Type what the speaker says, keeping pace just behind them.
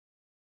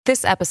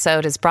This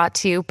episode is brought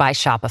to you by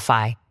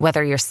Shopify.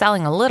 Whether you're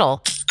selling a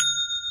little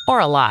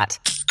or a lot,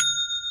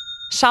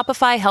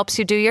 Shopify helps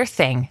you do your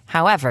thing,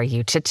 however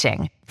you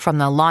cha-ching. From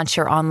the launch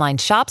your online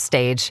shop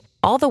stage,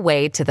 all the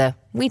way to the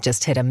we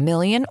just hit 1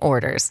 million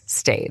orders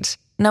stage.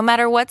 No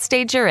matter what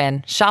stage you're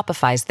in,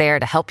 Shopify's there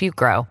to help you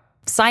grow.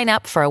 Sign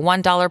up for a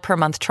 $1 per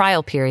month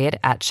trial period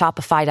at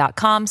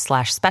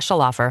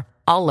shopify.com/special offer,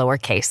 all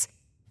lowercase.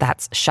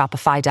 That's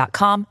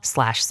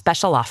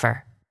shopify.com/special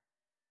offer.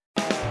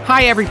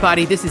 Hi,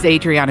 everybody. This is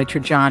Adriana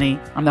Trajani.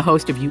 I'm the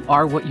host of You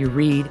Are What You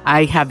Read.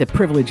 I have the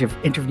privilege of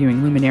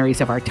interviewing luminaries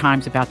of our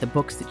times about the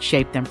books that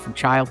shaped them from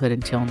childhood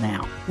until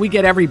now. We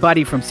get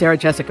everybody from Sarah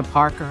Jessica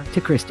Parker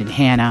to Kristen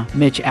Hanna,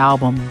 Mitch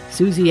Albom,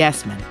 Susie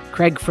Essman,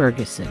 Craig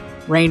Ferguson,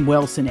 Rainn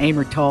Wilson,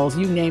 Amor Tolls,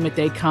 you name it,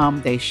 they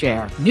come, they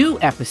share. New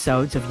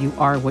episodes of You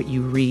Are What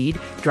You Read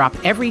drop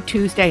every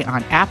Tuesday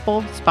on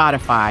Apple,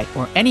 Spotify,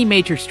 or any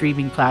major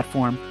streaming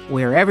platform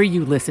wherever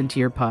you listen to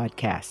your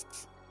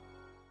podcasts.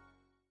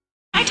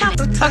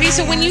 Okay,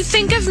 so when you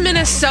think of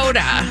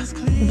Minnesota,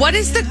 what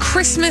is the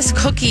Christmas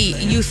cookie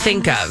you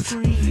think of?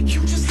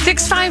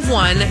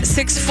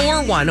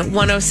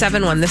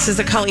 651-641-1071. This is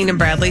the Colleen and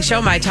Bradley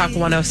Show, My Talk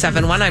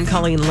 1071. I'm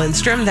Colleen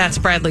Lindstrom. That's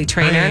Bradley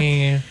Trainer.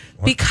 Hey.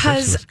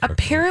 Because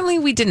apparently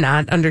we did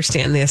not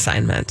understand the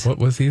assignment. What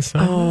was the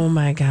assignment? Oh,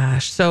 my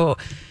gosh. So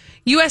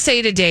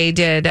USA Today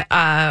did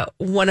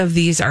one of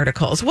these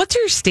articles. What's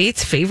your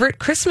state's favorite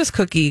Christmas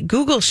cookie?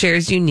 Google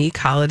shares unique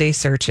holiday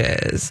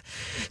searches.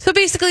 So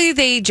basically,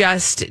 they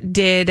just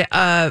did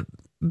a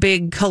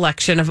big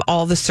collection of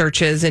all the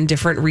searches in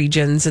different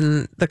regions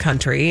in the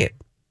country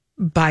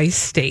by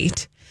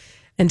state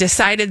and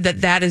decided that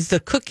that is the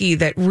cookie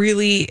that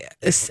really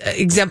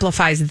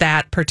exemplifies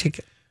that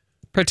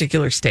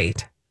particular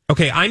state.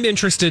 Okay, I'm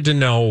interested to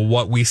know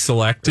what we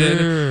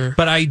selected,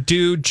 but I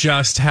do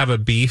just have a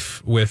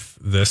beef with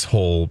this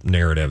whole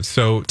narrative.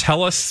 So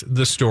tell us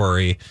the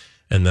story,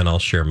 and then I'll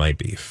share my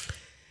beef.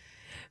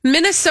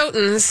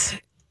 Minnesotans,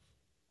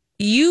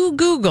 you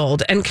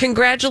Googled, and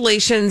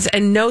congratulations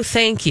and no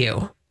thank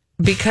you,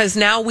 because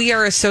now we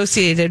are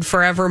associated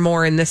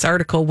forevermore in this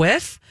article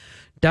with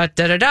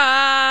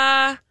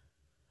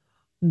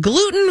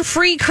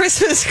gluten-free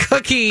Christmas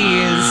cookies.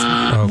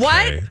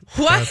 Okay.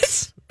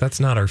 What? That's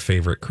not our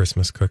favorite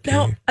Christmas cookie.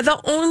 Now, the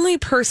only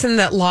person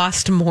that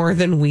lost more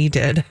than we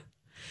did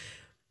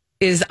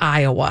is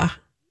Iowa.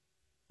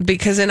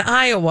 Because in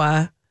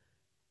Iowa,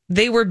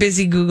 they were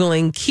busy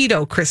Googling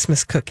keto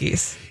Christmas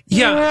cookies.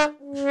 Yeah.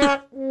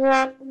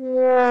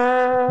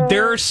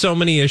 There are so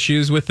many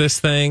issues with this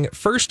thing.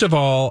 First of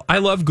all, I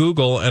love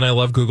Google and I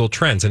love Google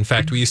Trends. In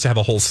fact, we used to have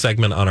a whole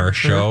segment on our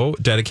show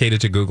dedicated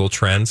to Google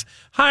Trends.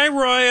 Hi,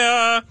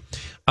 Roya.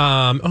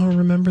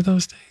 Remember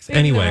those days?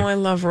 Anyway, I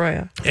love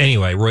Roya.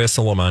 Anyway, Roya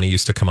Soleimani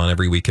used to come on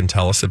every week and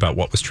tell us about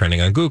what was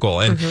trending on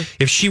Google. And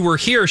if she were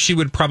here, she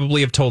would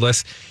probably have told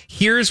us,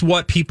 here's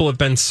what people have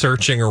been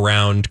searching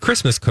around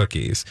Christmas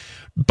cookies.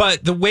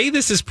 But the way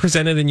this is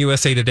presented in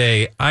USA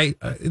Today,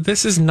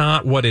 this is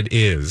not what it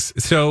is.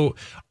 So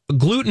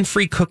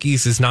gluten-free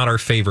cookies is not our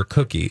favorite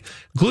cookie.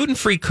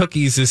 Gluten-free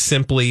cookies is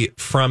simply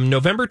from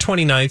November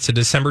 29th to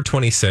December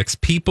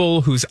 26th,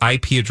 people whose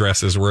IP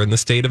addresses were in the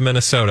state of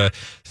Minnesota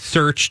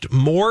searched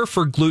more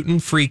for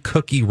gluten-free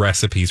cookie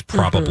recipes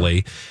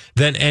probably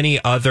than any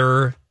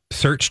other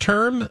search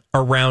term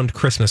around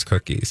Christmas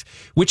cookies,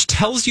 which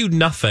tells you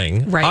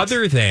nothing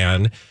other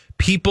than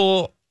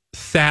people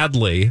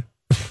sadly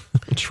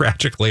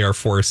tragically are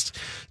forced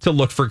to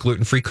look for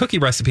gluten-free cookie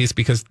recipes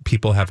because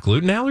people have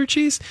gluten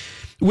allergies,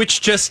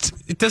 which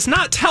just does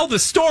not tell the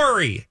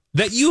story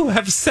that you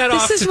have set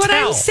off to tell. This is what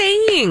I'm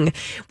saying,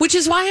 which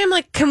is why I'm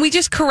like, can we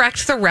just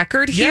correct the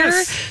record here?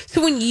 Yes.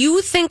 So when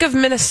you think of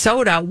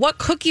Minnesota, what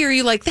cookie are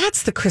you like,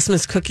 that's the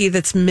Christmas cookie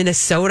that's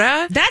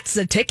Minnesota? That's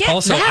the ticket?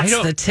 Also,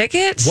 that's the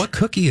ticket? What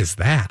cookie is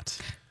that?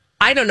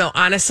 I don't know.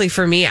 Honestly,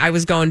 for me, I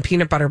was going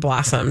peanut butter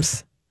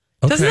blossoms.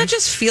 Doesn't that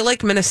just feel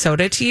like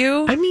Minnesota to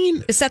you? I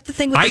mean, is that the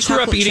thing with the I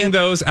grew up eating chip?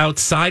 those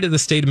outside of the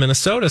state of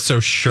Minnesota, so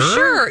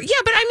sure. Yeah,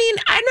 but I mean,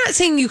 I'm not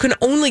saying you can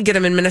only get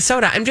them in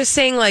Minnesota. I'm just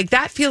saying, like,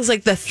 that feels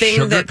like the thing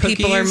Sugar that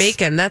people are cookies?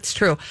 making. That's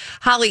true.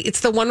 Holly, it's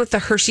the one with the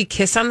Hershey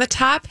Kiss on the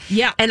top.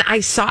 Yeah. And I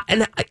saw,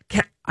 and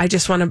I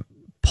just want to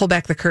pull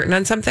back the curtain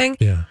on something.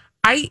 Yeah.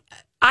 I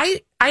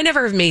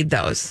never have made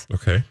those.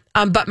 Okay.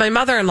 But my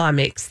mother-in-law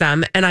makes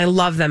them, and I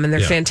love them, and they're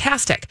Yeah.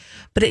 fantastic.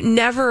 But it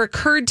never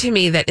occurred to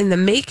me that in the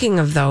making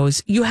of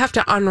those, you have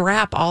to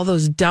unwrap all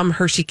those dumb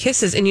Hershey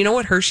Kisses. And you know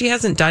what Hershey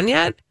hasn't done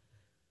yet?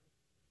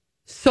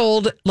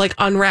 Sold like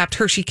unwrapped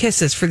Hershey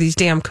Kisses for these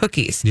damn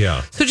cookies.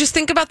 Yeah. So just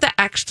think about the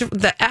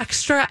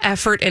extra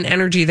effort and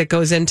energy that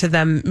goes into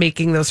them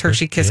making those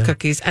Hershey Kiss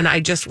cookies. And I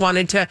just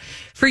wanted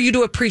for you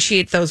to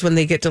appreciate those when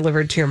they get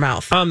delivered to your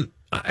mouth.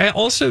 I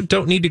also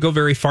don't need to go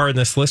very far in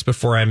this list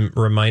before I'm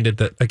reminded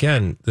that,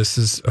 again, this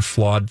is a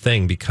flawed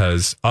thing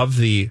because of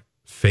the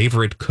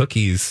favorite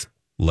cookies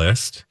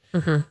list,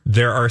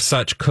 there are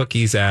such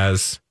cookies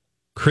as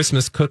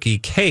Christmas cookie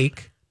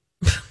cake,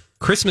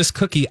 Christmas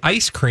cookie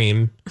ice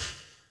cream,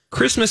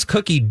 Christmas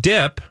cookie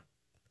dip,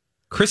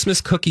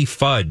 Christmas cookie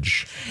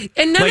fudge.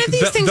 And none of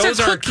these things those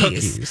are aren't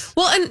cookies.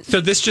 Well, and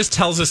so this just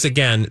tells us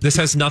again, this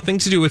has nothing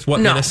to do with what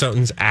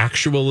Minnesotans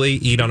actually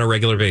eat on a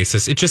regular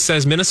basis. It just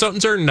says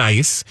Minnesotans are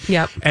nice.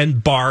 Yep.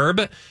 And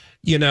Barb,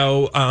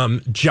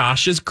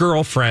 Josh's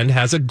girlfriend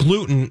has a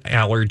gluten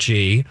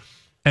allergy.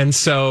 And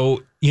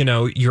so,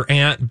 your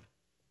Aunt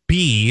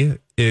B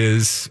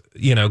is,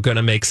 going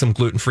to make some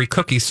gluten-free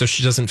cookies so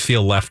she doesn't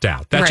feel left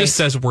out. That just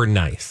says we're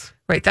nice.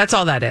 Right. That's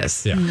all that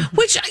is. Yeah.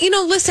 Which,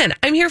 listen,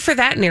 I'm here for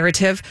that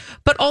narrative.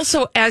 But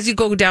also, as you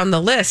go down the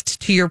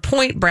list, to your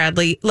point,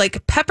 Bradley,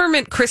 like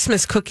peppermint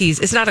Christmas cookies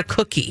is not a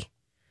cookie.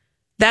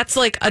 That's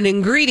like an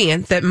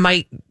ingredient that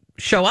might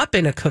show up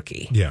in a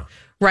cookie. Yeah.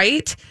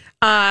 Right?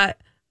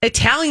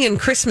 Italian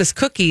Christmas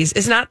cookies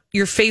is not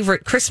your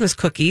favorite Christmas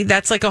cookie.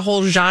 That's like a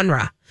whole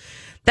genre.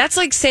 That's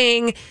like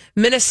saying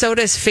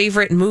Minnesota's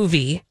favorite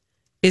movie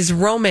is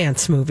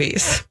romance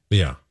movies.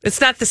 Yeah. It's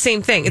not the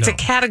same thing. It's a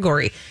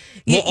category.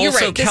 You're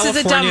also, right. This is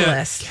a dumb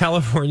list.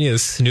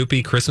 California's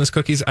Snoopy Christmas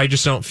cookies. I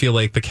just don't feel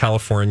like the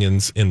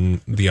Californians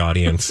in the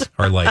audience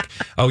are like,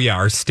 oh yeah,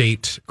 our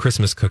state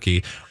Christmas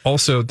cookie.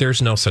 Also,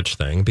 there's no such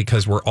thing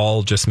because we're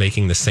all just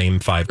making the same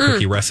 5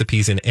 cookie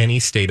recipes in any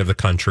state of the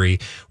country.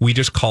 We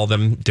just call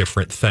them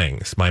different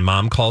things. My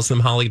mom calls them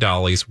Holly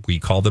Dollies. We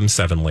call them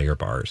 7-layer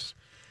bars.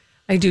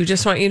 I do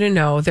just want you to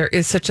know there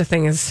is such a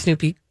thing as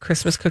Snoopy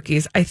Christmas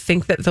cookies. I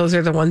think that those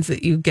are the ones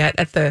that you get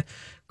at the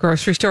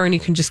grocery store and you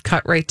can just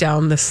cut right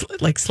down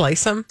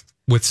slice them.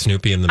 With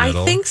Snoopy in the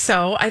middle? I think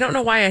so. I don't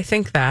know why I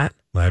think that.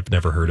 I've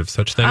never heard of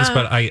such things,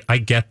 but I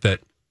get that,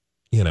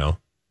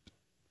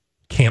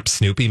 Camp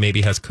Snoopy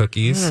maybe has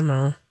cookies. I don't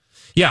know.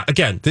 Yeah,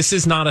 again, this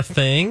is not a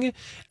thing.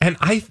 And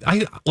I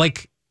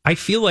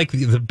feel like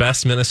the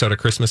best Minnesota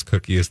Christmas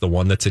cookie is the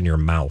one that's in your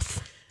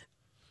mouth.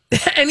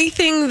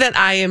 Anything that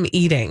I am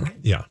eating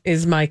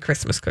is my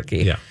Christmas cookie.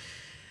 Yeah.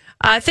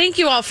 Thank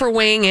you all for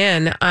weighing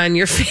in on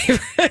your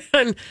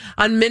favorite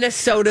on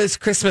Minnesota's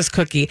Christmas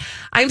cookie.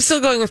 I'm still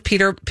going with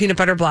peanut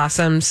butter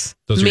blossoms.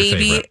 Those are your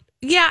favorite.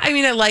 Yeah, I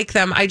mean, I like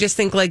them. I just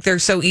think like they're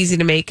so easy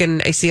to make,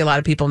 and I see a lot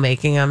of people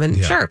making them.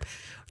 And sure,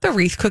 the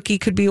wreath cookie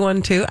could be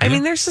one too. I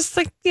mean, there's just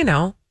like we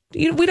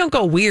don't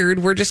go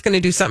weird. We're just going to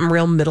do something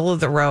real middle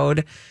of the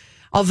road.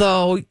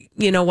 Although,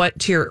 you know what,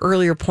 to your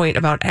earlier point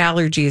about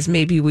allergies,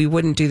 maybe we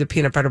wouldn't do the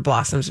peanut butter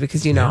blossoms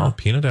because, peanut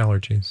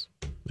allergies.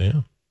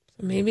 Yeah.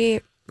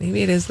 Maybe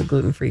it is the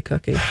gluten-free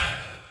cookie.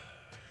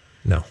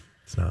 No,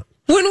 it's not.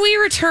 When we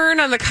return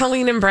on the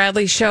Colleen and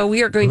Bradley show,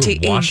 we are going to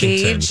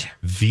engage.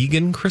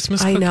 Vegan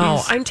Christmas cookies? I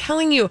know. I'm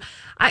telling you,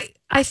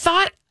 I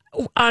thought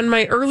on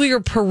my earlier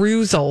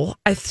perusal,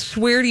 I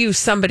swear to you,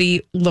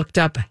 somebody looked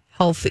up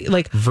healthy,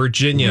 like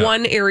Virginia.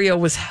 One area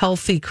was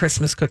healthy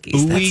Christmas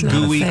cookies. Ooey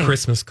gooey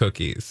Christmas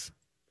cookies.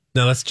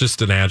 No, that's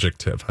just an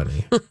adjective,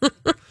 honey.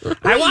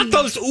 I want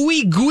those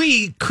ooey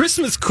gooey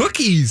Christmas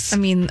cookies. I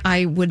mean,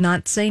 I would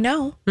not say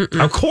no.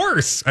 Of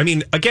course. I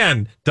mean,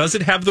 again, does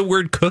it have the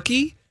word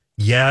cookie?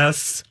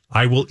 Yes,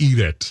 I will eat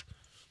it.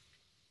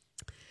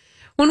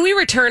 When we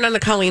return on the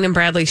Colleen and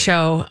Bradley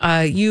show,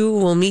 you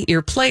will meet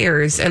your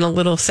players in a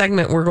little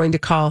segment we're going to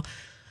call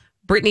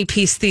Britney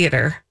Peace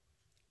Theater.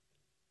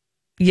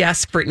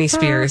 Yes, Britney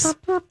Spears.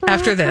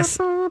 After this,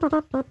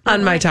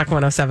 on My Talk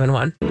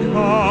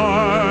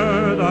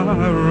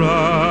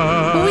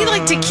 107.1. We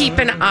like to keep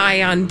an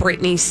eye on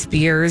Britney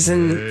Spears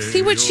and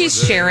see what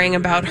she's sharing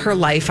about her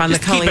life on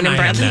Just the Colleen and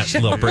Bradley show.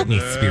 Little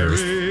Britney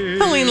Spears.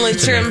 Colleen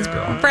Lindstrom,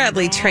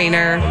 Bradley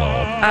Trainer.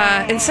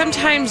 And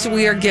sometimes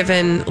we are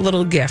given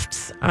little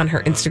gifts on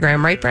her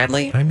Instagram, right,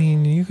 Bradley? I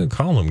mean, you could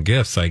call them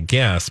gifts, I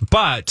guess.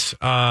 But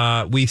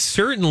we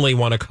certainly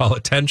want to call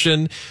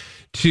attention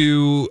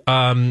to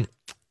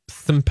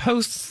some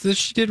posts that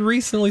she did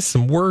recently,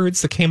 some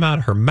words that came out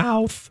of her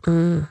mouth.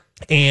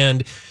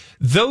 And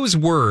those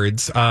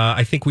words,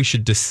 I think we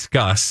should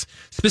discuss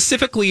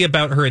specifically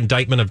about her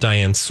indictment of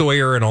Diane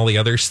Sawyer and all the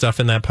other stuff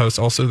in that post.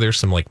 Also, there's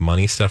some like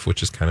money stuff,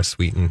 which is kind of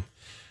sweet and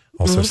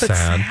also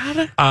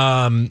sad.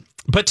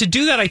 But to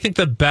do that, I think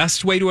the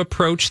best way to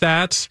approach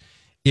that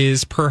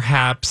is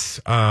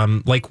perhaps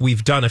like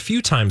we've done a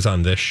few times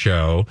on this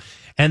show.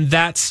 And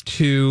that's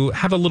to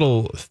have a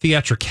little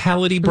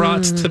theatricality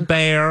brought to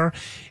bear.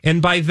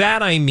 And by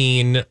that, I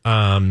mean,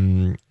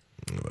 I'll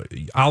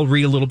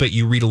read a little bit,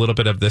 you read a little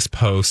bit of this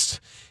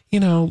post,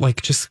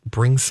 like just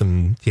bring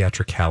some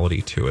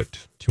theatricality to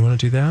it. Do you want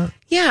to do that?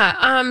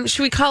 Yeah.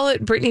 Should we call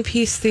it Britney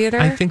Peace Theater?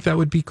 I think that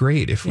would be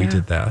great if we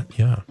did that.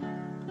 Yeah.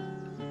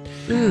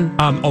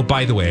 Oh,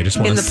 by the way, I just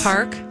want to... In the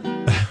park?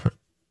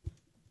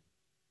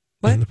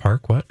 What? In the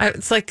park? What?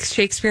 It's like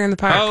Shakespeare in the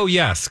Park. Oh,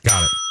 yes.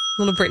 Got it.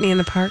 Little Britney in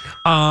the park.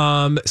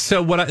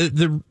 So what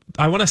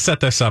I want to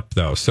set this up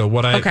though. So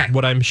what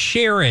I'm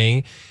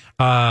sharing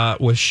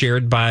was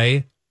shared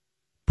by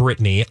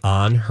Britney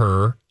on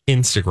her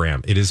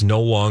Instagram. It is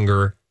no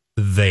longer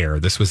there.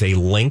 This was a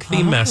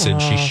lengthy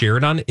message she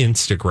shared on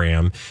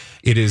Instagram.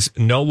 It is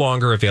no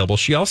longer available.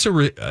 She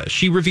also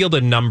she revealed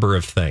a number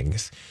of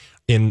things.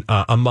 In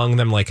among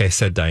them, like I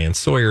said, Diane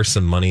Sawyer,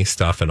 some money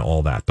stuff, and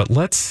all that. But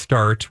let's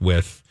start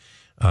with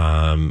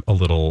a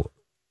little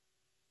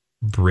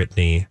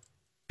Britney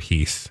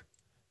piece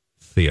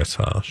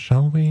theater,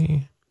 shall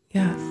we?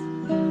 Yes.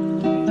 I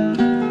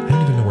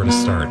don't even know where to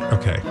start.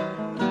 Okay.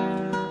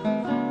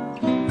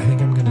 I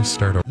think I'm going to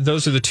start.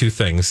 Those are the two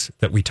things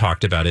that we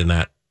talked about in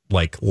that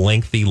like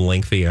lengthy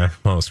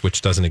post,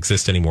 which doesn't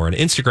exist anymore on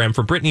Instagram,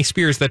 for Britney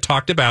Spears, that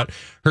talked about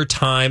her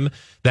time,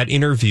 that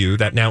interview,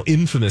 that now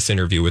infamous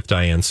interview with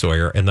Diane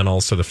Sawyer, and then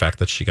also the fact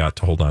that she got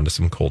to hold on to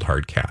some cold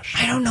hard cash.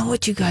 I don't know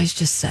what you guys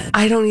just said.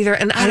 I don't either.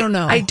 And I don't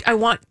know. I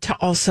want to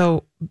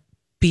also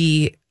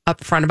be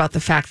upfront about the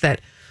fact that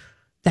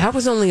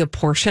was only a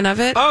portion of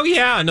it. Oh,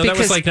 yeah. No, that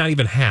was like not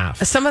even half.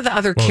 Some of the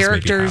other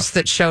characters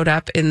that showed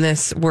up in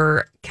this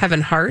were Kevin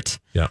Hart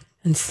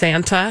and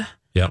Santa.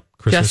 Yep.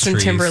 Christmas Justin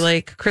trees.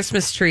 Timberlake,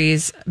 Christmas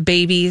trees,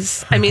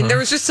 babies. I mean, there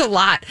was just a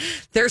lot.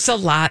 There's a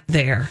lot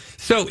there.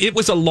 So it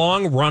was a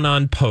long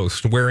run-on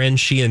post wherein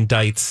she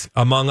indicts,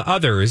 among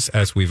others,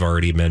 as we've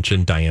already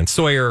mentioned, Diane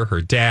Sawyer, her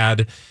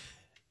dad,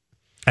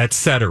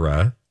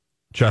 etc.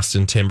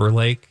 Justin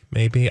Timberlake,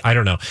 maybe. I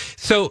don't know.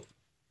 So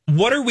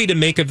what are we to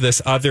make of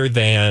this other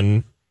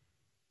than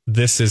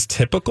this is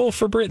typical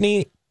for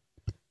Britney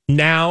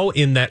now,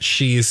 in that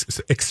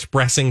she's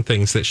expressing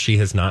things that she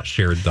has not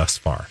shared thus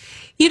far?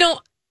 You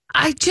know,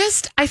 I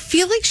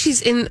feel like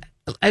she's in,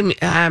 I mean,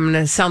 I'm going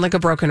to sound like a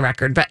broken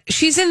record, but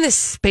she's in this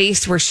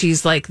space where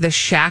she's like, the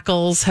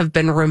shackles have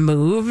been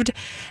removed,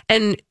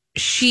 and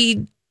she's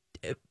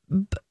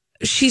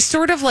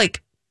sort of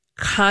like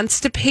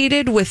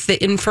constipated with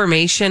the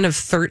information of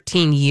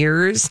 13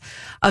 years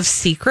of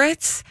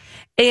secrets.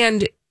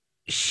 And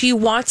she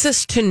wants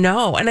us to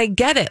know, and I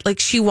get it. Like,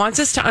 she wants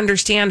us to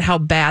understand how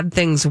bad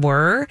things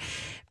were,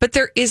 but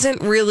there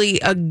isn't really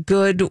a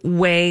good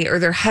way, or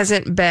there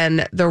hasn't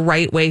been the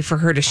right way for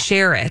her to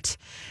share it.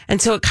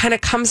 And so it kind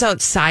of comes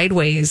out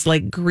sideways,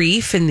 like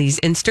grief in these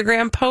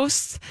Instagram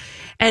posts.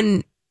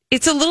 And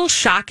it's a little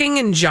shocking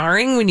and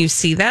jarring when you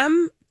see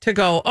them to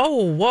go,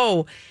 oh,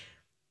 whoa,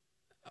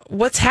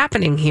 what's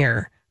happening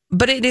here?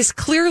 But it is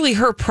clearly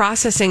her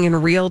processing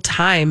in real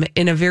time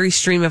in a very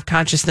stream of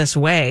consciousness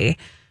way,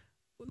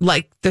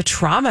 like the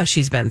trauma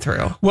she's been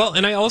through. Well,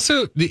 and I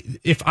also,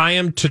 if I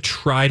am to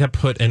try to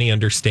put any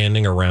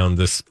understanding around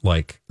this,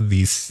 like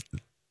this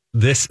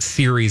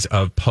series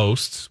of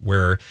posts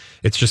where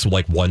it's just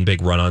like one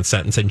big run-on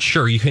sentence, and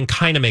sure, you can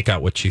kind of make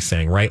out what she's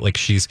saying, right? Like,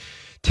 she's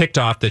ticked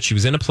off that she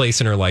was in a place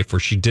in her life where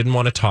she didn't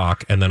want to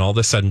talk, and then all of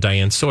a sudden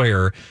Diane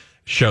Sawyer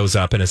shows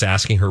up and is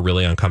asking her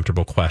really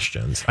uncomfortable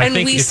questions. And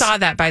we saw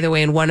that, by the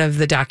way, in one of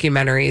the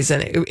documentaries,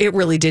 and it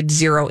really did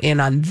zero in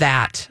on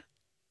that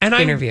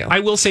interview.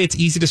 I will say it's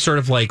easy to sort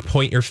of like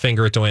point your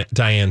finger at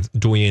Diane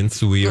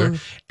Sawyer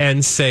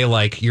and say,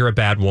 like, you're a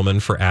bad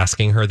woman for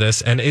asking her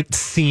this. And it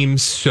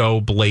seems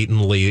so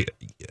blatantly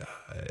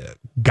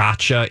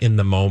gotcha in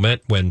the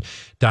moment when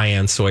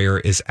Diane Sawyer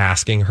is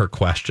asking her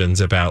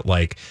questions about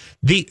like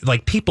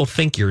people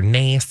think you're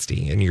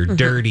nasty and you're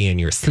dirty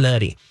and you're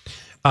slutty.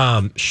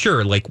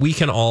 Sure, like, we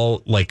can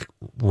all like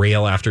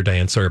rail after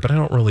Diane Sawyer, but I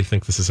don't really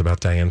think this is about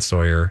Diane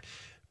Sawyer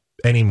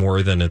any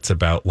more than it's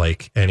about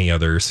like any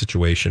other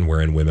situation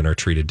wherein women are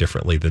treated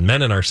differently than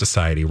men in our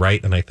society,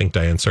 right? And I think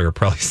Diane Sawyer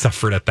probably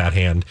suffered at that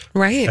hand,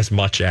 right, as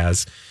much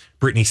as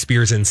Britney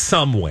Spears in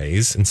some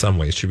ways. In some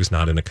ways, she was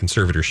not in a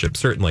conservatorship,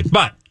 certainly.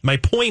 But my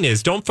point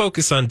is, don't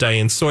focus on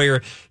Diane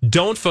Sawyer.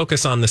 Don't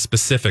focus on the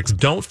specifics.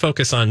 Don't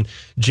focus on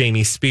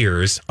Jamie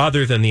Spears,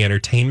 other than the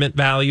entertainment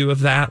value of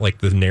that, like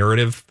the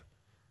narrative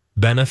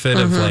benefit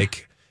of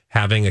like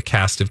having a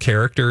cast of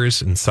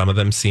characters, and some of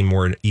them seem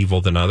more evil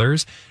than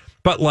others.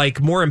 But like,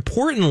 more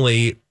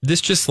importantly,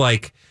 this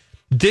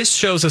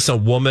shows us a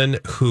woman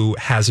who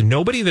has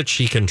nobody that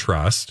she can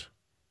trust.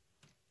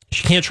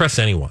 She can't trust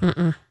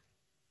anyone.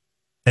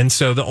 And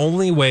so the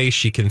only way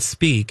she can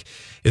speak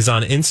is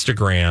on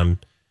Instagram.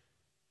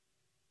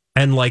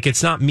 And like,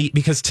 it's not me,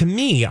 because to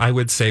me, I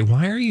would say,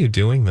 why are you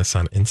doing this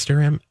on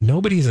Instagram?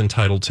 Nobody's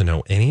entitled to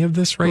know any of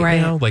this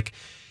right now. Like,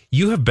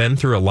 you have been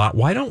through a lot.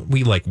 Why don't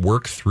we like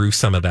work through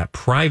some of that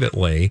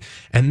privately?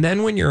 And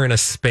then when you're in a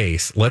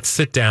space, let's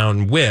sit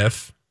down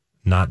with,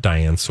 not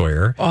Diane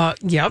Sawyer.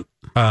 Maybe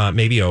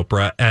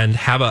Oprah, and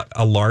have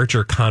a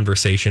larger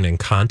conversation in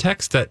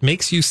context that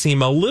makes you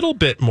seem a little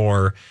bit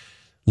more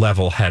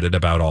level-headed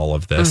about all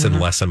of this and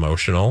less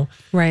emotional.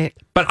 Right.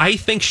 But I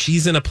think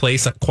she's in a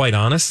place, quite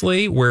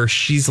honestly, where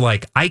she's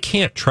like, I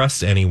can't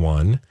trust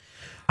anyone.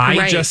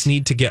 I just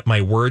need to get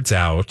my words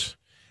out.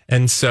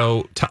 And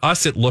so to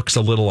us, it looks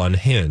a little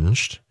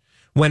unhinged,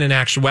 when in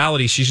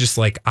actuality, she's just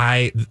like,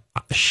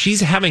 she's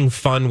having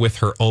fun with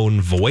her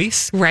own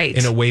voice, right,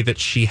 in a way that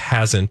she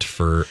hasn't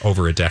for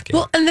over a decade.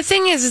 Well, and the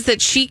thing is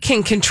that she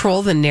can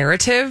control the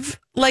narrative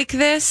like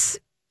this.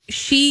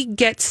 She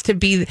gets to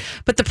be,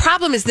 but the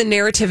problem is the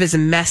narrative is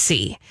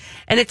messy.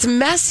 And it's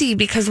messy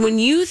because when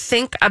you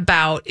think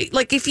about,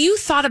 like, if you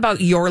thought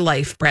about your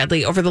life,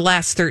 Bradley, over the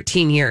last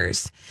 13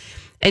 years,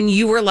 and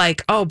you were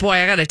like, oh boy,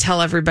 I got to tell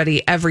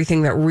everybody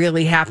everything that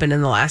really happened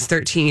in the last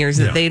 13 years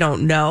that they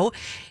don't know,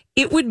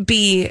 it would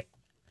be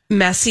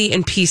messy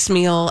and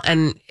piecemeal.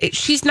 And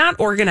she's not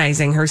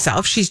organizing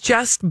herself. She's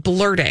just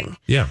blurting.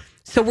 Yeah.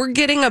 So we're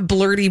getting a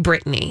blurty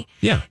Britney.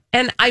 Yeah.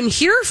 And I'm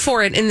here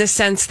for it in the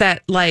sense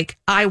that, like,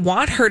 I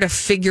want her to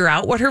figure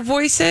out what her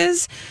voice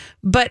is,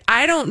 but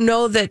I don't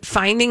know that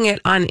finding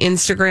it on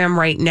Instagram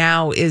right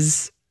now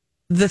is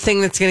the thing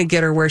that's going to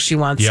get her where she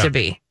wants to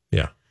be.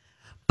 Yeah.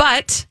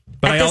 But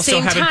at I the also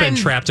same haven't time, been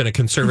trapped in a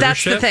conservatorship.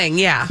 That's the thing,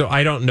 yeah. So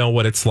I don't know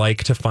what it's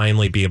like to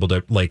finally be able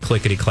to, like,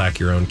 clickety-clack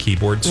your own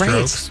keyboard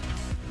strokes. Right.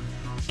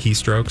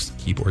 Keystrokes,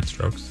 keyboard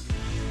strokes.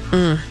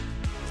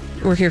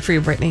 We're here for you,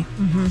 Brittany.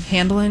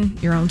 Handling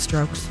your own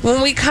strokes.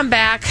 When we come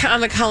back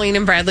on the Colleen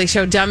and Bradley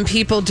Show, dumb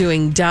people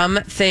doing dumb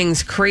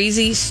things,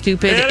 crazy,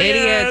 stupid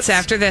idiots.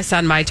 After this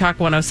on My Talk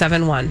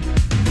 107.1.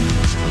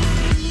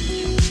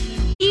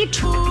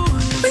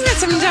 We got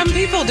some dumb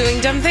people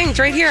doing dumb things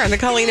right here on the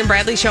Colleen and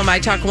Bradley Show, My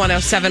Talk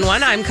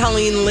 107.1. I'm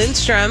Colleen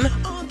Lindstrom,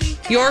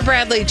 your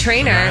Bradley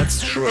Trainer.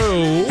 That's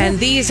true. And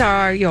these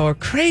are your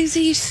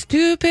crazy,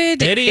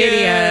 stupid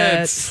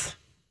idiots.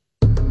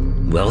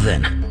 Well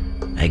then,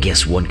 I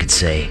guess one could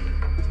say,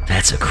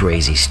 that's a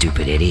crazy,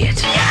 stupid idiot.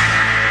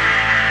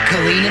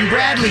 Colleen and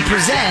Bradley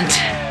present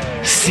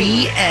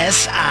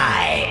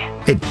CSI.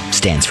 It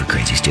stands for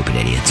Crazy Stupid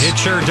Idiots. It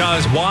sure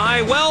does.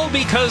 Why? Well,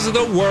 because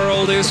the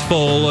world is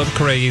full of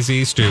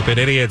crazy, stupid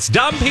idiots.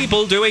 Dumb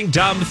people doing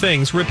dumb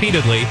things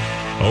repeatedly,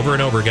 over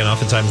and over again,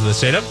 oftentimes in the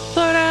state of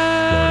Florida.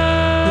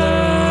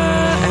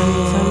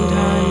 And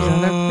sometimes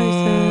other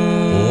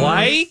places.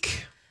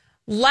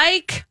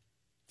 Like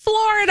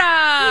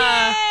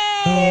Florida.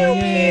 Oh,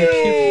 yay.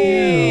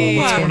 Pew, pew.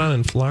 What's going on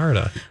in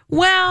Florida?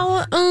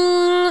 Well,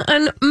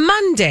 on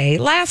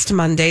last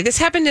Monday, this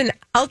happened in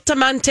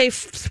Altamonte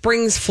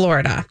Springs,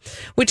 Florida,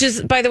 which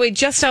is, by the way,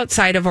 just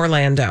outside of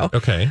Orlando.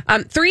 Okay.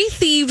 3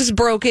 thieves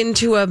broke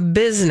into a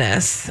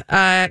business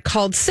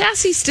called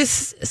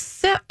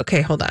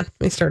Okay, hold on.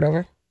 Let me start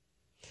over.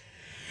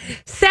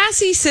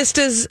 Sassy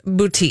Sisters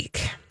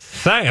Boutique.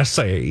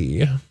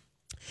 Sassy.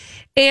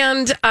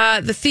 And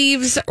the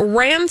thieves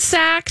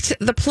ransacked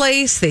the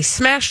place. They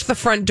smashed the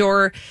front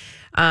door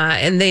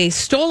and they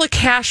stole a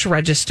cash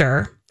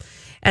register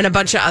and a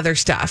bunch of other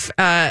stuff.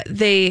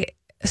 They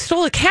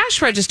stole a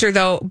cash register,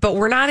 though, but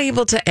were not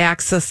able to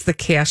access the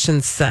cash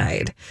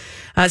inside.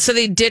 So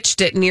they ditched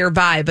it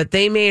nearby, but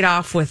they made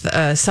off with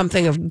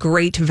something of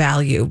great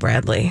value,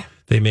 Bradley.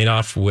 They made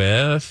off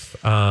with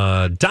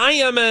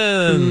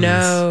diamonds.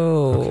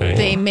 No. Okay.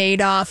 They made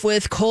off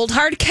with cold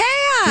hard cash.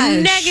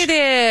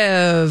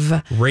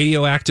 Negative.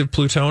 Radioactive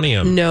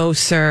plutonium. No,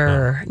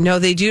 sir. No,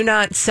 they do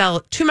not sell,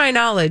 to my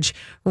knowledge,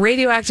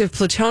 radioactive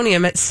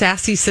plutonium at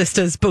Sassy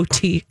Sisters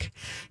Boutique.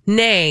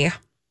 Nay,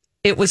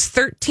 it was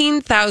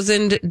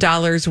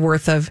 $13,000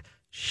 worth of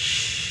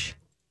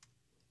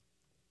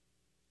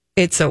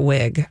It's a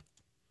wig.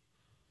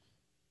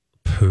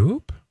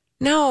 Poop?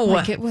 No.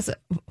 Like it was.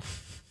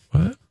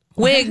 What?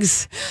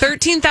 Wigs.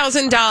 $13,000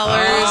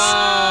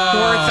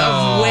 worth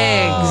of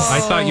wigs. I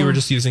thought you were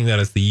just using that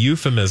as the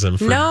euphemism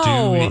for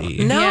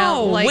duty.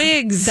 No, like,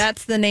 wigs.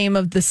 That's the name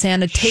of the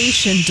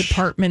sanitation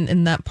department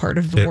in that part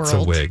of the world. It's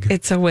a wig.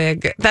 It's a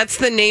wig. That's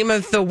the name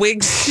of the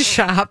wig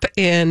shop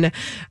in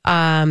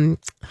Honey.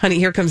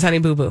 Here Comes Honey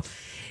Boo Boo.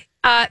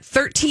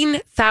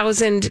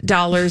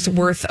 $13,000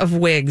 worth of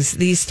wigs.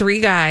 These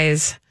 3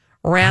 guys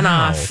ran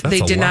off. That's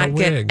They did a lot not of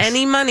get wigs.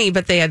 any money,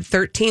 but they had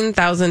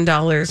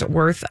 $13,000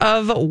 worth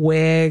of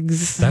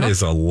wigs. That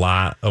is a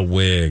lot of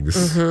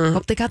wigs.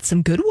 Hope they got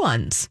some good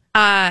ones.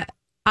 I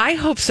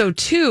hope so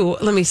too.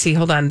 Let me see.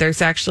 Hold on.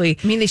 There's actually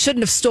I mean, they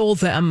shouldn't have stole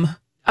them.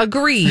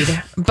 agreed,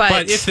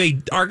 But if they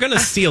are going to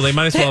steal, they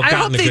might as well have I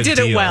hope gotten a they good did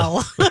deal. it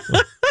well.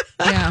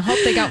 Yeah, I hope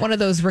they got one of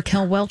those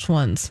Raquel Welch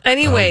ones.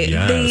 Anyway, Oh,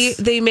 yes.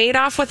 they made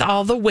off with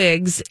all the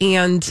wigs,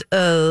 and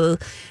they're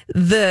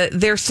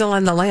still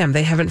on the lam.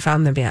 They haven't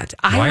found them yet.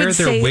 Why are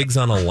there wigs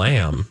on a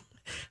lamb?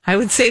 I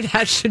would say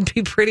that should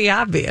be pretty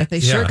obvious. They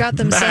sure Yeah. got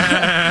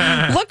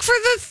themselves. Look for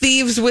the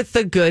thieves with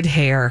the good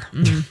hair.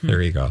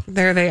 There you go.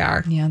 There they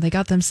are. Yeah, they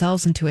got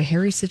themselves into a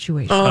hairy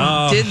situation.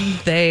 Oh, did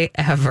they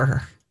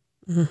ever?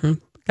 Mm-hmm.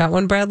 Got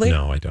one, Bradley?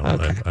 No, I don't.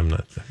 Okay. I'm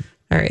not.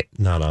 All right.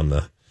 Not on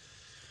the.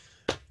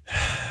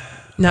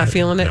 Not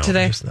feeling it No,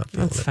 today? just not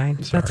feeling That's it.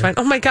 fine. Sorry. That's fine.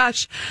 Oh my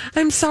gosh.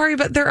 I'm sorry,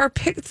 but there are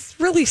it's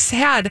really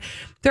sad.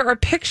 There are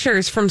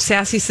pictures from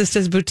Sassy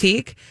Sisters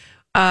Boutique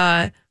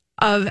of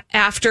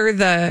after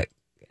the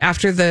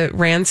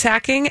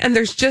ransacking, and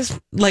there's just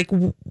like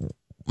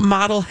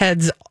model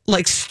heads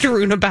like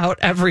strewn about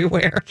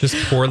everywhere. Just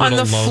poor on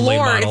little the lonely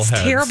floor. model It's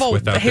heads terrible.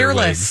 without their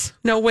Hairless. wigs.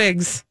 No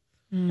wigs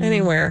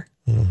anywhere.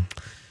 I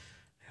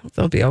hope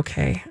they'll be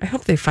okay. I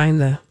hope they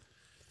find the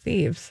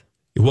thieves.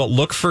 Well,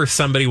 look for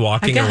somebody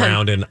walking Again.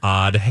 around in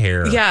odd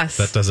hair. Yes.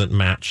 That doesn't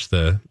match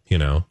the,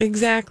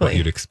 Exactly. what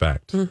you'd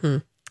expect.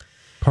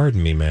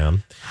 Pardon me,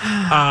 ma'am.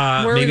 Where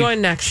are we maybe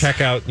going next?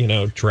 Check out,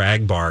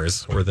 drag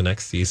bars or the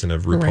next season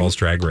of RuPaul's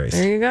Drag Race.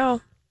 There you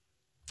go.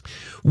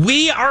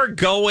 We are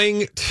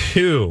going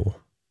to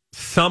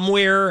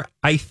somewhere,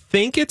 I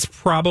think it's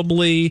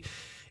probably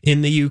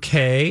in the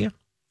UK,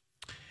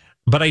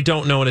 but I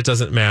don't know and it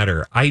doesn't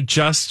matter. I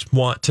just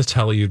want to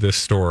tell you this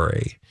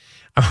story.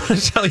 I want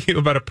to tell you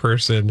about a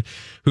person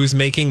who's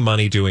making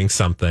money doing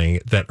something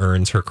that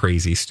earns her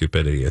crazy,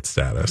 stupid idiot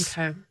status.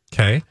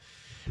 Okay.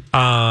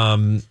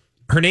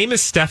 Her name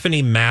is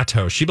Stephanie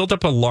Matto. She built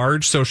up a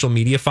large social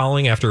media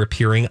following after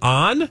appearing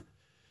on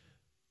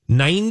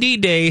 90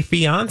 Day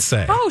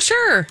Fiancé. Oh,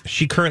 sure.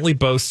 She currently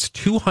boasts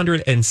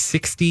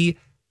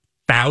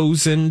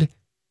 260,000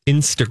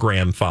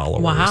 Instagram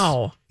followers.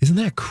 Wow. Isn't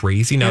that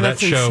crazy? Now, that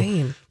that's show,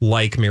 insane.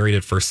 like Married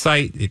at First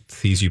Sight, it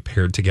sees you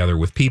paired together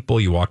with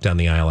people. You walk down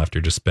the aisle after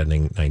just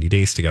spending 90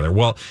 days together.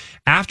 Well,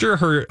 after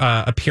her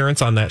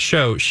appearance on that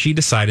show, she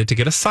decided to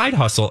get a side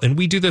hustle. And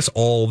we do this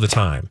all the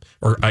time.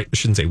 Or I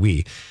shouldn't say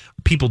we.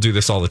 People do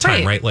this all the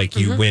time, right? Like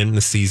you win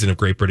the season of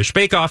Great British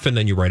Bake Off and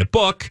then you write a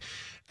book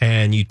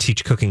and you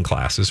teach cooking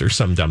classes or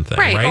some dumb thing,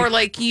 right? Or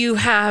like you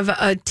have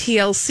a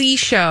TLC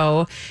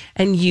show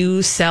and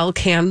you sell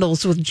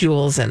candles with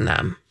jewels in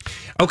them.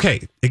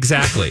 Okay,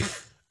 exactly.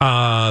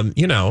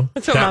 You know,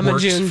 That's what that Mama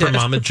works June for did.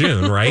 Mama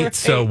June, right? Right.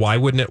 So why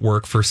wouldn't it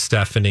work for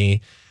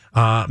Stephanie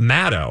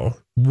Matto?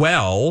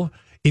 Well,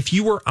 if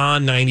you were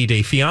on 90 Day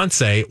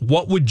Fiancé,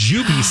 what would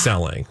you be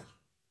selling?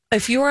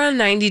 If you were on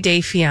 90 Day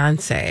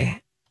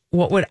Fiancé,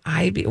 what would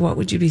I be? What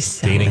would you be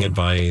selling? Dating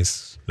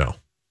advice? No.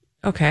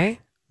 Okay.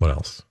 What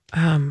else?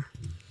 I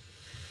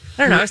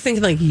don't know. I was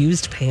thinking like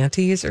used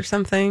panties or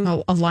something.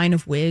 A line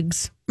of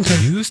wigs.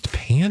 Used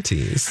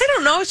panties. I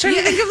don't know. I was trying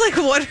to think of like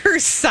what her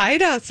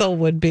side hustle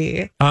would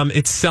be.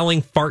 It's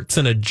selling farts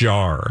in a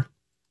jar.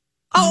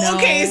 Oh, No.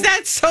 okay. Is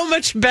that so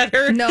much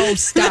better? No,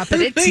 stop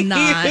it. It's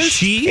not.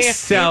 She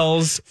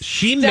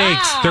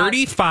makes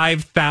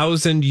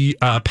 35,000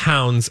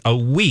 pounds a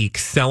week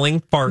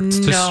selling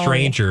farts to No.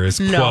 strangers.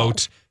 No.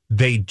 Quote,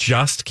 they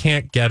just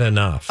can't get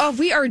enough. Oh,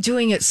 we are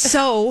doing it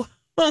so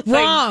my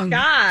wrong.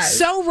 God.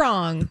 So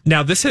wrong.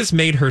 Now, this has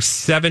made her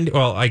 70.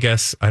 Well, I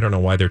guess I don't know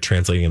why they're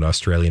translating into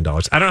Australian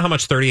dollars. I don't know how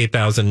much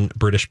 38,000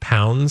 British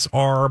pounds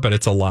are, but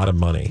it's a lot of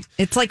money.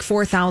 It's like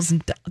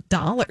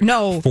 $4,000.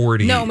 No.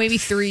 40. No, maybe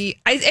 $3,000.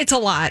 It's a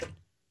lot.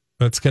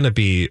 It's going to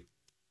be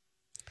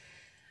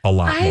a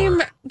lot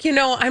more.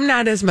 I'm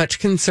not as much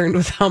concerned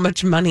with how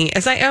much money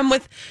as I am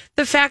with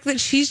the fact that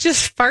she's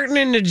just farting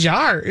into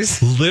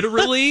jars.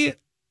 Literally,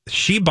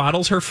 she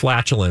bottles her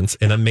flatulence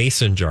in a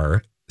mason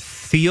jar,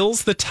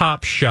 seals the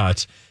top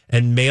shut,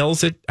 and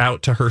mails it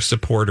out to her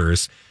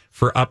supporters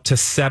for up to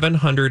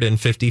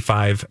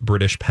 755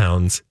 British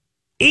pounds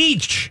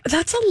each.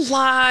 That's a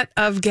lot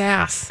of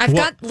gas. I've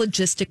Well- got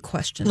logistic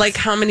questions. Like,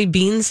 how many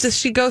beans does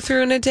she go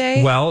through in a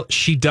day? Well,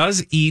 she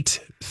does eat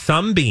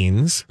some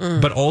beans,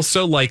 but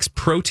also likes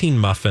protein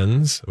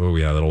muffins. Oh,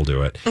 yeah, that'll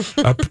do it.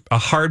 a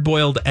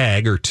hard-boiled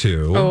egg or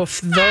two. Oh,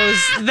 do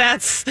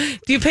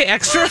you pay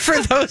extra for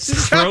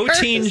those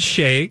Protein jars?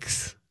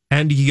 shakes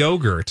and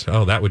yogurt.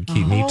 Oh, that would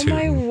keep me Oh, too.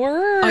 my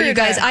word. Oh, you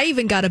guys, I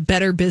even got a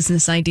better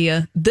business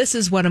idea. This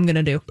is what I'm going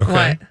to do.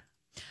 Okay. What?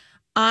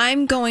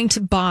 I'm going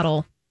to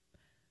bottle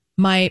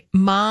my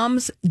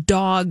mom's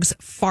dog's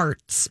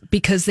farts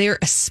because they're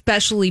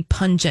especially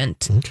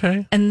pungent.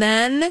 Okay. And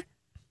then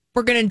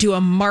we're going to do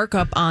a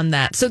markup on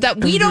that so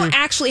that we don't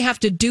actually have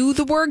to do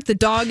the work. The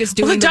dog is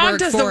doing the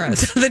work for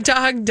us. The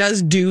dog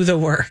does do the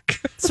work.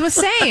 That's what I'm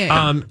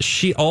saying.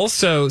 She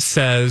also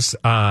says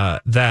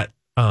that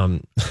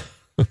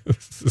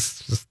this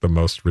is just the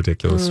most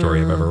ridiculous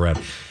story I've ever read.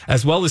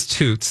 As well as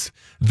Toots,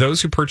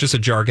 those who purchase a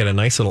jar get a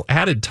nice little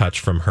added touch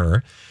from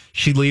her.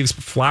 She leaves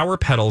flower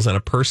petals and a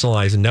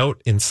personalized note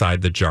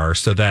inside the jar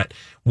so that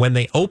when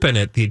they open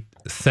it, the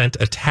scent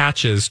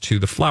attaches to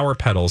the flower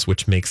petals,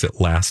 which makes it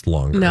last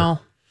longer.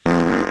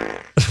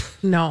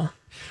 No.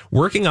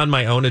 Working on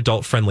my own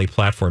adult-friendly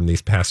platform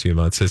these past few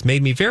months has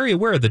made me very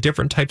aware of the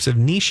different types of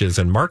niches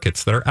and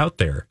markets that are out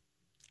there.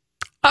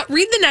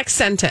 Read the next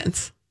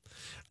sentence.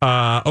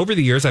 Over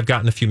the years, I've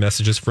gotten a few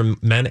messages from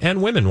men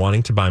and women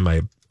wanting to buy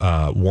my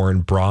worn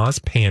bras,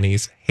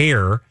 panties,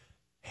 hair,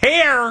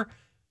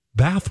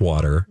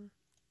 bathwater,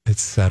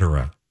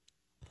 etc.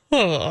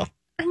 I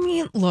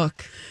mean,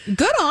 look,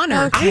 good on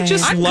her. Okay. I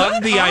just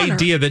love good the on her.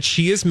 idea that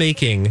she is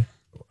making.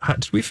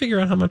 Did we figure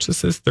out how much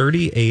this is?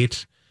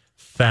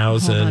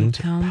 38,000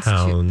 Hold on,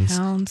 pounds.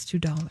 pounds, $2.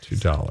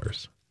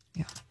 $2.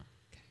 Yeah.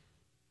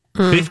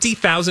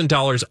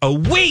 $50,000 a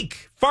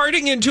week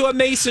farting into a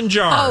mason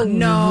jar. Oh,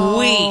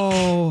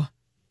 no.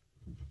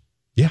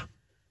 Yeah.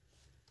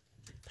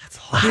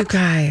 You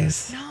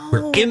guys.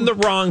 We're in the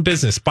wrong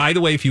business. By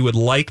the way, if you would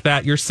like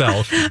that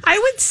yourself, I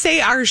would say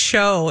our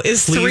show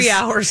is please, 3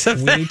 hours of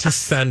we that. need to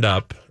set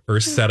up a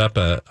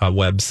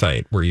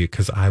website where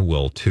because I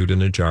will toot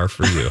in a jar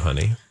for you,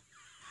 honey.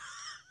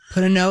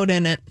 Put a note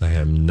in it. I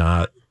am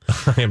not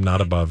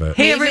above it.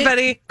 Hey,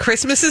 everybody,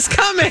 Christmas is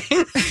coming.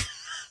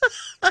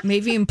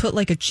 Maybe even put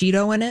like a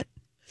Cheeto in it.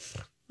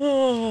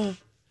 Oh.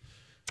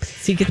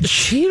 So you get the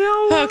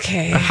Cheeto?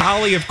 Okay.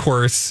 Holly, of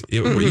course,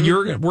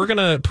 we're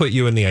gonna put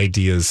you in the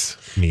ideas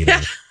meeting.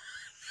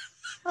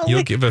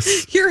 You'll give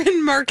us. You're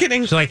in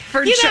marketing She's like,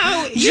 for you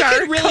jar charge jar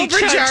a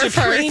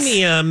farts.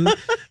 premium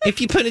if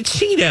you put a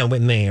Cheeto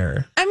in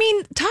there. I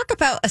mean, talk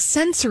about a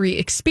sensory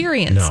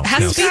experience. No,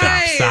 Has to be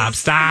that.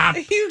 stop.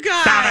 You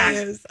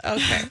guys.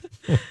 Okay.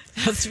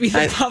 Has to be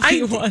the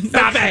puppy one.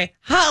 Stop it,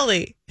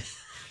 Holly.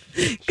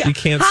 She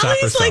can't stop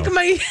Holly's herself.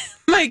 like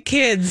my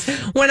kids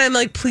when I'm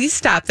like, please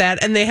stop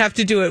that, and they have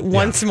to do it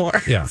once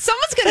more. Yeah.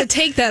 Someone's going to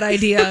take that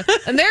idea,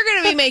 and they're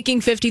going to be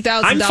making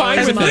 $50,000 I'm fine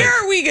a with month. it.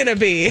 Where are we going to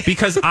be?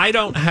 Because I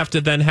don't have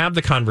to then have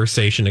the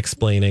conversation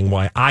explaining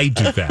why I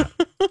do that.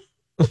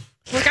 Look,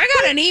 I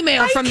got an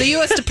email from the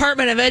U.S.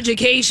 Department of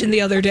Education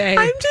the other day.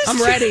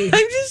 I'm ready.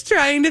 I'm just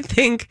trying to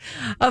think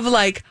of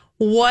like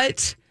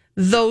what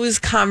those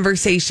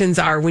conversations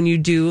are when you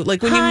do,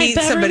 like when you meet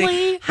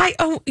somebody. Hi,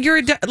 oh,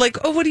 you're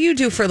what do you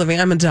do for a living?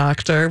 I'm a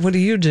doctor. What do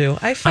you do?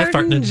 I fart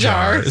in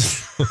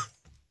jars.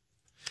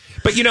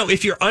 But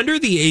if you're under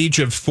the age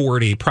of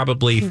 40,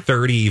 probably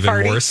 30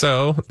 even more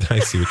so. I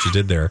see what you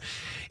did there.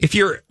 If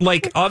you're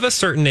like of a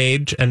certain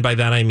age, and by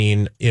that I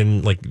mean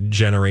in like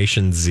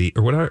Generation Z,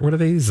 or what are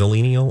they?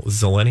 Zennials.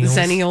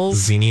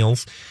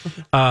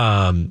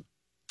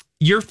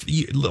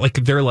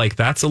 They're like,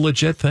 that's a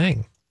legit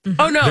thing.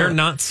 Oh no, they're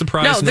not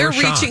surprised. No, they're nor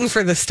reaching shocked.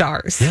 for the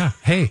stars. Yeah.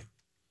 Hey.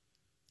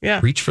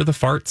 Yeah. Reach for the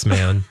farts,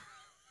 man.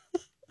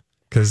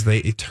 Because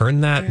they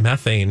turn that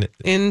methane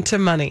into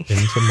money.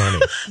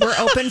 We're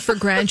open for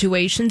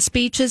graduation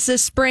speeches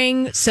this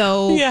spring,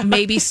 so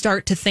maybe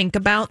start to think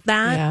about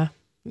that. Yeah,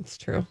 it's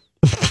true.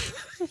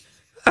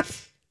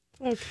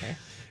 Okay.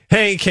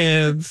 Hey,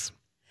 kids.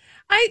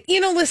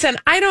 Listen,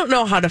 I don't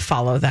know how to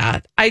follow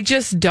that. I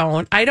just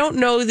don't. I don't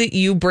know that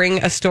you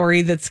bring a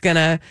story that's going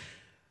to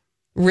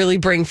really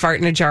bring fart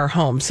in a jar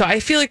home. So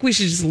I feel like we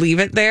should just leave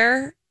it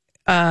there.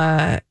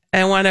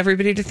 I want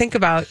everybody to think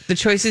about the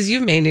choices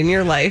you've made in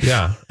your life.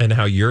 Yeah, and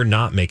how you're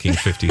not making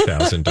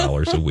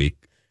 $50,000 a week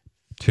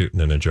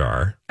tooting in a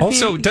jar.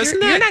 Also,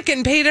 you're not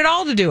getting paid at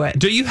all to do it.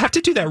 Do you have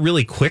to do that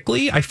really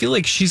quickly? I feel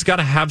like she's got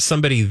to have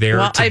somebody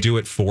there to do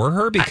it for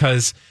her,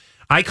 because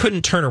I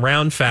couldn't turn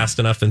around fast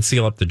enough and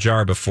seal up the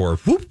jar before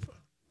whoop,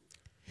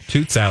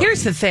 toots out.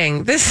 Here's the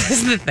thing. This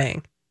is the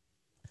thing.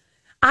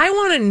 I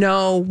want to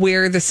know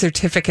where the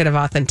certificate of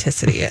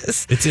authenticity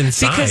is. It's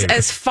inside. Because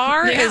as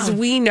far as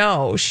we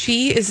know,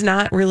 she is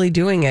not really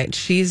doing it.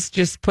 She's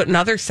just putting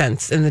other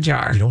scents in the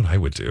jar. You know what I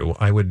would do?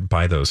 I would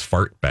buy those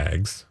fart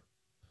bags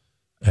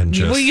and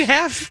just... Well, you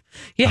have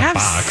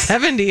box.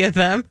 70 of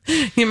them.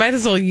 You might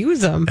as well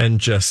use them. And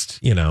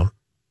just,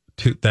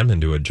 toot them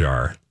into a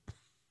jar.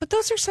 But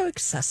those are so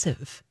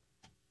excessive.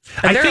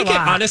 I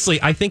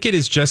think it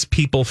is just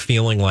people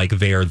feeling like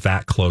they're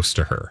that close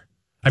to her.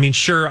 I mean,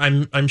 sure,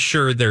 I'm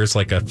sure there's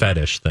like a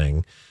fetish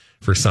thing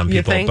for some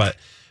people,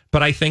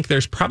 but I think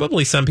there's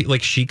probably some people,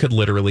 like she could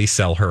literally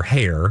sell her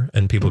hair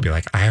and people would be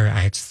like,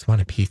 I just want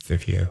a piece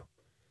of you.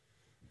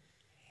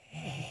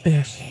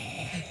 Yeah.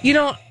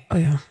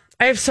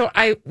 I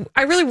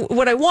really,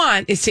 what I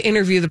want is to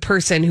interview the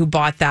person who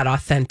bought that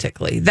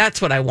authentically.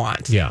 That's what I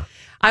want. Yeah.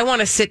 I want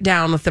to sit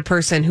down with the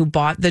person who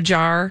bought the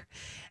jar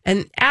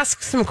and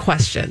ask some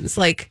questions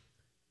like,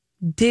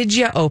 did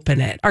you open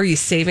it? Are you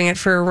saving it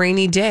for a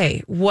rainy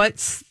day?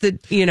 What's the,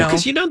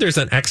 Because there's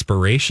an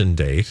expiration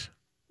date.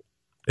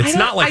 It's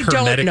not like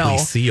hermetically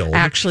sealed.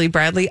 Actually,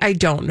 Bradley, I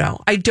don't know.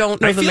 I don't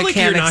know the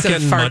mechanics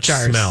of fart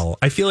jars. Smell.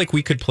 I feel like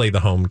we could play the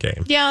home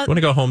game. Yeah. You want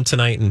to go home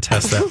tonight and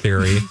test that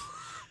theory?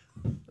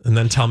 And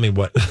then tell me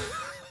what...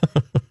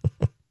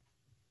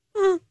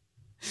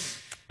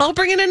 I'll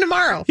bring it in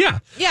tomorrow. Yeah.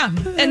 Yeah.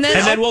 And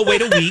then we'll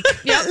wait a week.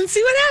 Yeah, and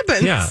see what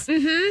happens. Yeah.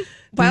 Mm-hmm.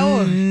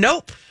 Well,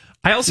 nope.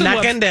 I also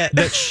love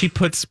that she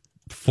puts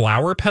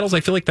flower petals.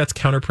 I feel like that's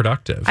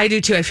counterproductive. I do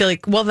too. I feel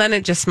like, well, then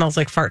it just smells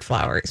like fart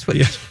flowers.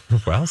 Which,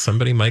 well,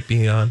 somebody might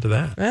be onto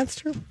that. That's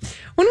true.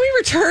 When we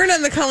return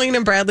on the Colleen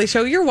and Bradley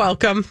show, you're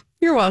welcome.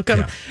 You're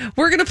welcome. Yeah.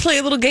 We're going to play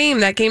a little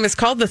game. That game is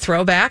called The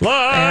Throwback.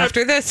 Live.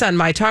 After this on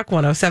My Talk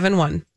 107.1.